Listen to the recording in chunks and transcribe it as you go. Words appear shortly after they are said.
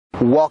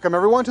Welcome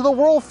everyone to the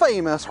world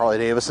famous Harley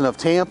Davidson of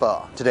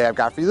Tampa. Today I've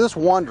got for you this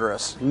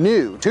wondrous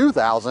new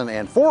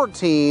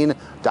 2014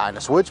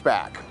 Dyna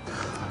Switchback.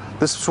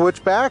 This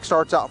Switchback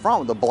starts out front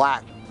with the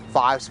black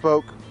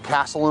 5-spoke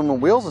cast aluminum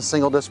wheels and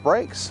single disc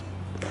brakes.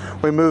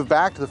 We move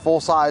back to the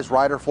full-size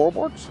rider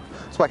floorboards.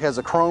 This bike has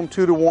a chrome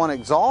 2-to-1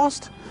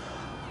 exhaust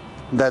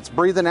that's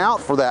breathing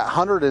out for that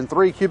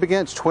 103 cubic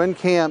inch twin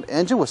cam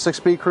engine with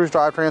 6-speed cruise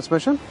drive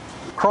transmission.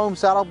 Chrome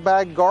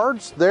saddlebag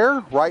guards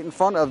there right in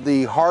front of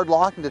the hard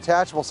lock and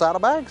detachable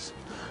saddlebags.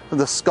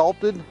 The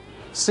sculpted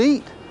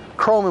seat,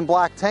 chrome and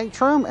black tank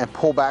trim, and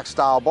pullback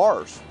style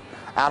bars.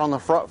 Out on the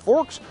front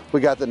forks,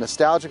 we got the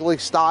nostalgically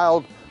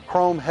styled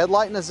chrome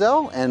headlight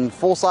nacelle and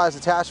full-size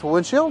detachable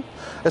windshield.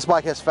 This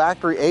bike has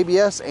factory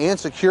ABS and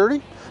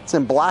security. It's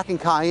in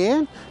Blackened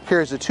Cayenne,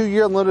 carries a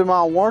 2-year limited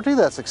mile warranty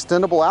that's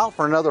extendable out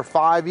for another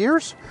 5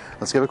 years.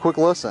 Let's give a quick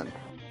listen.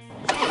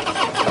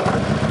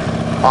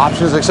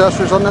 Options and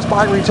accessories on this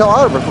bike retail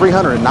out over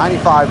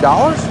 $395.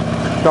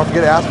 Don't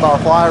forget to ask about our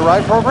Fly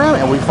Ride program,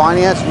 and we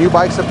finance new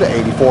bikes up to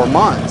 84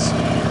 months.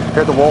 Here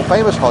at the world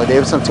famous Harley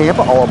Davidson of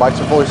Tampa, all our bikes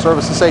are fully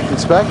serviced and safety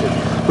inspected.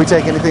 We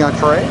take anything on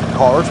trade: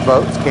 cars,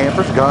 boats,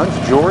 campers, guns,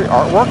 jewelry,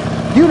 artwork,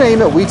 you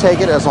name it, we take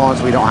it as long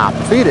as we don't have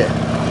to feed it.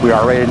 We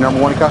are rated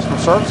 #1 in customer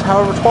service,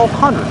 however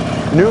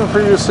 1,200 new and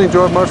previously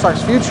enjoyed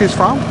motorcycles for you to choose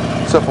from.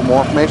 So for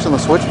more information on the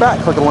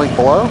Switchback, click the link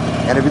below,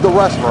 and to view the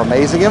rest of our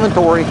amazing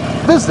inventory,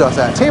 visit us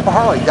at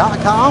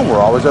TampaHarley.com. We're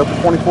always open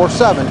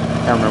 24/7,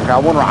 and remember how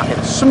one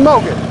rocket,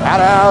 smoke it,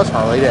 badass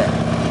Harley Day.